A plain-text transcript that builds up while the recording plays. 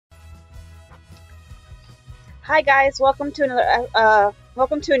Hi guys, welcome to another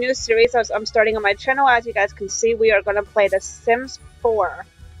welcome to a new series I'm starting on my channel. As you guys can see, we are going to play The Sims 4.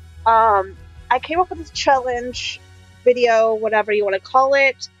 I came up with this challenge video, whatever you want to call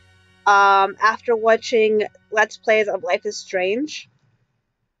it, after watching Let's Plays of Life is Strange.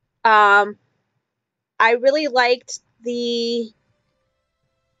 I really liked the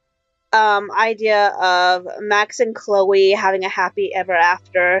idea of Max and Chloe having a happy ever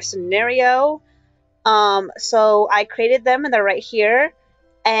after scenario. So I created them and they're right here.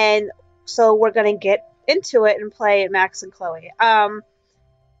 And so we're gonna get into it and play Max and Chloe. And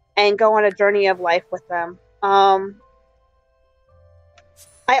go on a journey of life with them. I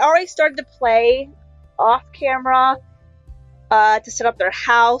already started to play off camera, to set up their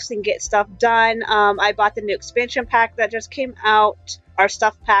house and get stuff done. I bought the new expansion pack that just came out. Our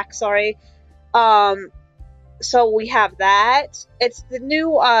stuff pack, sorry. So we have that. It's the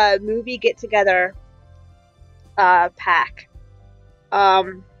new, movie get-together pack.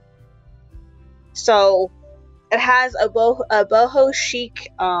 So it has a boho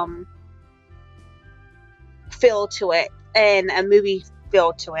chic feel to it and a movie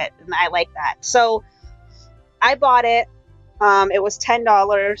feel to it, and I like that. So I bought it. It was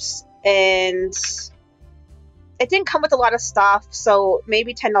 $10, and it didn't come with a lot of stuff, so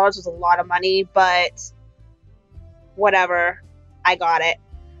maybe $10 was a lot of money, but whatever. I got it.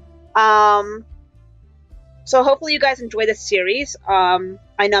 So hopefully you guys enjoy this series. I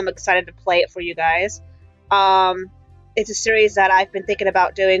know I'm excited to play it for you guys. It's a series that I've been thinking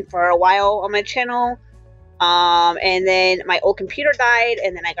about doing for a while on my channel. And then my old computer died,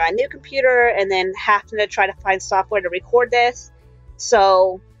 and then I got a new computer, and then having to try to find software to record this.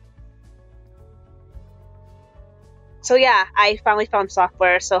 So yeah, I finally found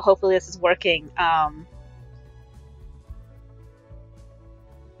software, so hopefully this is working.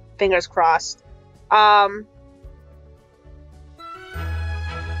 Fingers crossed.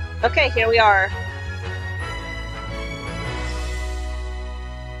 Okay, here we are.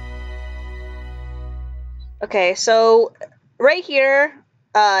 Okay, so right here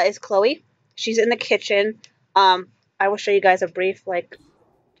is Chloe. She's in the kitchen. I will show you guys a brief,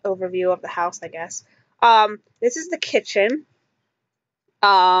 overview of the house, I guess. This is the kitchen.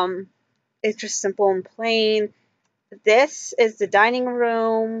 It's just simple and plain. This is the dining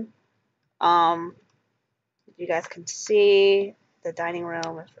room. You guys can see the dining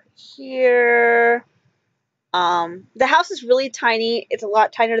room is right here. The house is really tiny. It's a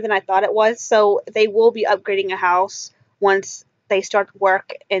lot tinier than I thought it was, so they will be upgrading a house once they start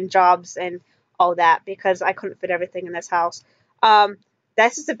work and jobs and all that, because I couldn't fit everything in this house.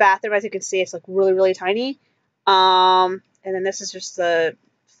 That's just the bathroom. As you can see, it's really, really tiny. And then this is just the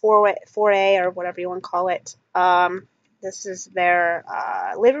foyer or whatever you want to call it. This is their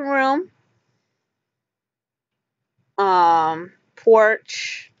living room.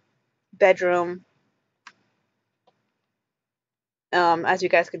 Porch, bedroom. As you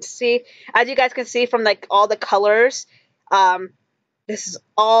guys can see from all the colors, this is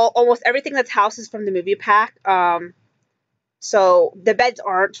almost everything that's house is from the movie pack. So the beds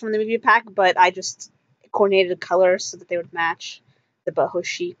aren't from the movie pack, but I just coordinated the colors so that they would match the boho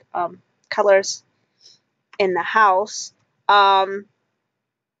chic colors in the house.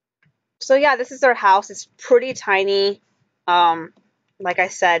 So yeah, this is their house. It's pretty tiny, like I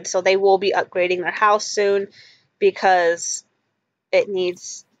said, so they will be upgrading their house soon because it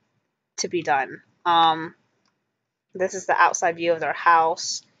needs to be done. This is the outside view of their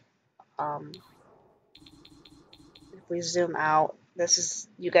house. If we zoom out,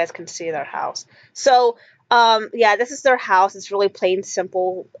 you guys can see their house. So, yeah, this is their house. It's really plain,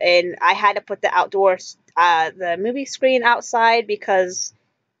 simple, and I had to put the outdoors, the movie screen outside because,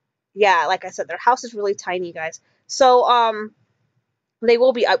 yeah, like I said, their house is really tiny, guys. So, they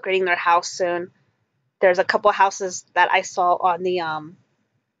will be upgrading their house soon. There's a couple houses that I saw on the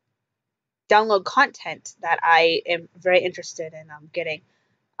download content that I am very interested in getting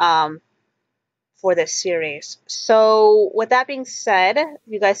for this series. So with that being said,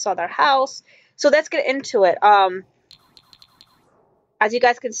 you guys saw their house. So let's get into it. As you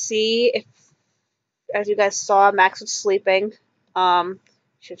guys can see, as you guys saw, Max was sleeping.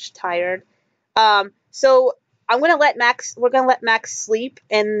 She's tired. So we're gonna let Max sleep,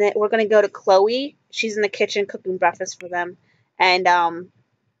 and then we're gonna go to Chloe. She's in the kitchen cooking breakfast for them. And,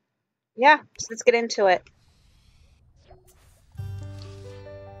 yeah, so let's get into it.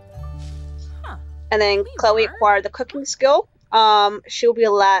 And then Chloe acquired the cooking skill. She'll be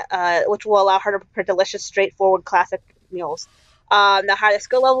which will allow her to prepare delicious, straightforward, classic meals. The higher the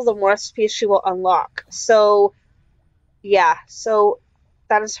skill level, the more recipes she will unlock. So, yeah, so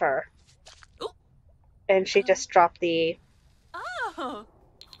that is her. and she just dropped the... Oh.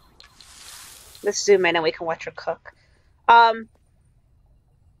 Let's zoom in and we can watch her cook.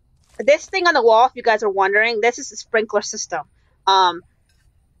 This thing on the wall, if you guys are wondering, this is a sprinkler system.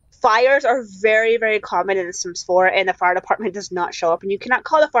 Fires are very, very common in The Sims 4, and the fire department does not show up, and you cannot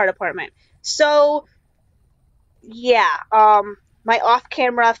call the fire department. So, yeah, my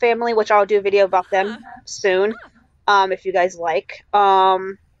off-camera family, which I'll do a video about them soon, if you guys like,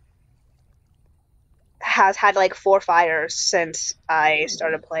 has had like 4 fires since I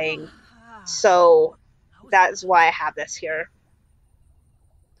started playing. So, that's why I have this here.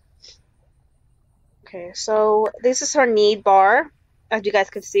 Okay, so this is her need bar. As you guys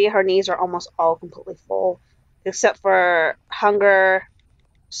can see, her needs are almost all completely full, except for hunger,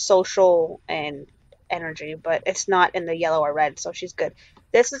 social, and energy, but it's not in the yellow or red, so she's good.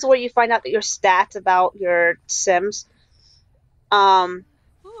 This is where you find out that your stats about your Sims. I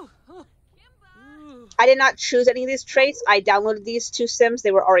did not choose any of these traits. I downloaded these 2 Sims.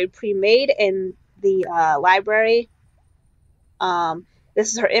 They were already pre-made in the library.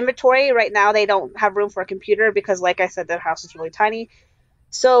 This is her inventory. Right now, they don't have room for a computer because, like I said, their house is really tiny.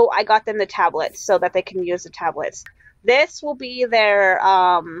 So I got them the tablets so that they can use the tablets. This will be their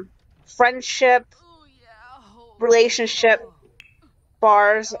friendship, relationship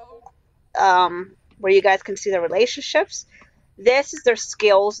bars, where you guys can see their relationships. This is their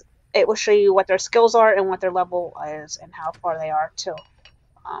skills. It will show you what their skills are and what their level is and how far they are to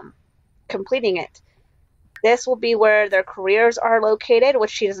completing it. This will be where their careers are located, which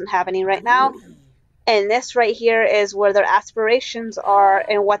she doesn't have any right now. And this right here is where their aspirations are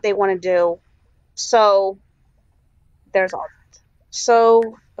and what they want to do. So, there's all that.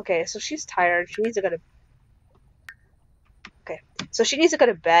 So, okay, so she's tired. She needs to go to... Okay, so she needs to go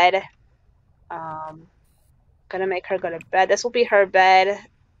to bed. Gonna make her go to bed. This will be her bed.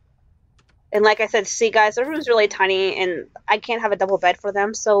 And like I said, see guys, their room's really tiny and I can't have a double bed for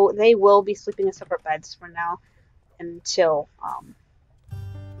them, so they will be sleeping in separate beds for now until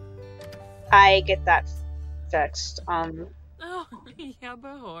I get that fixed.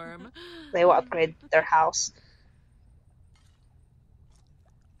 They will upgrade their house.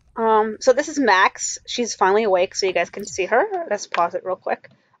 So this is Max. She's finally awake, so you guys can see her. Let's pause it real quick.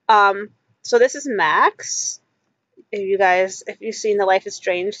 So this is Max. If you've seen the Life is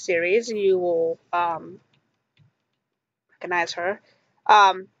Strange series, you will recognize her.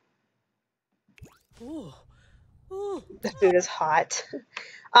 The food is hot.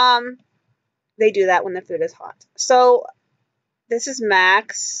 They do that when the food is hot. So this is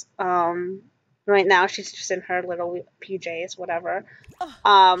Max. Right now she's just in her little PJs, whatever.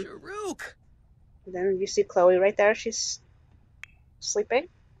 Then you see Chloe right there. She's sleeping.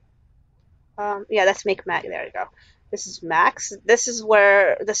 Yeah, that's Make Mac. There you go. This is Max. This is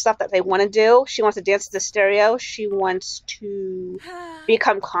where the stuff that they want to do. She wants to dance to the stereo. She wants to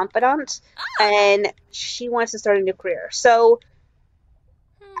become confident. And she wants to start a new career. So,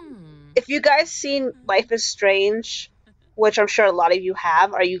 if you guys seen Life is Strange, which I'm sure a lot of you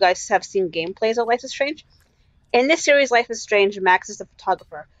have, or you guys have seen gameplays of Life is Strange, in this series, Life is Strange, Max is a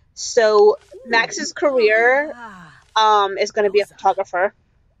photographer. So, Max's career is going to be a photographer.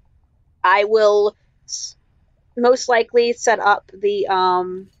 I will most likely set up the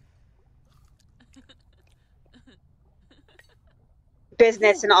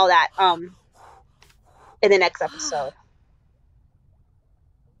business and all that in the next episode.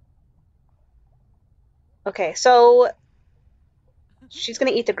 Okay, so she's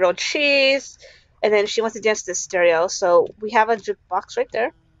gonna eat the grilled cheese, and then she wants to dance to the stereo. So we have a jukebox right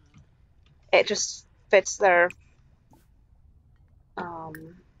there. It just fits their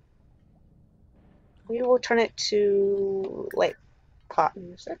we will turn it to like pop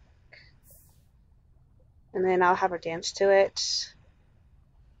music, and then I'll have her dance to it.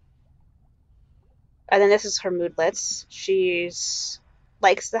 And then this is her moodlets. She's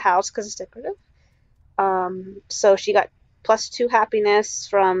likes the house because it's decorative. So she got +2 happiness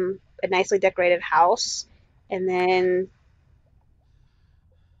from a nicely decorated house, and then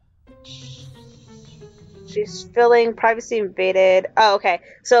she's feeling privacy invaded. Oh, okay.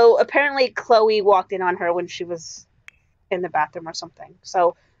 So apparently Chloe walked in on her when she was in the bathroom or something.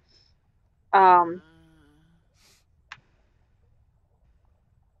 So, go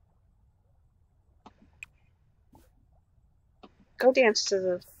dance to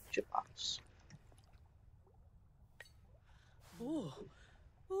the jukebox.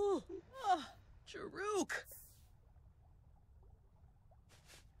 Jaruk.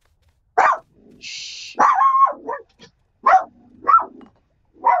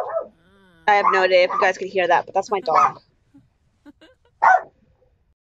 I have no idea if you guys can hear that, but that's my dog.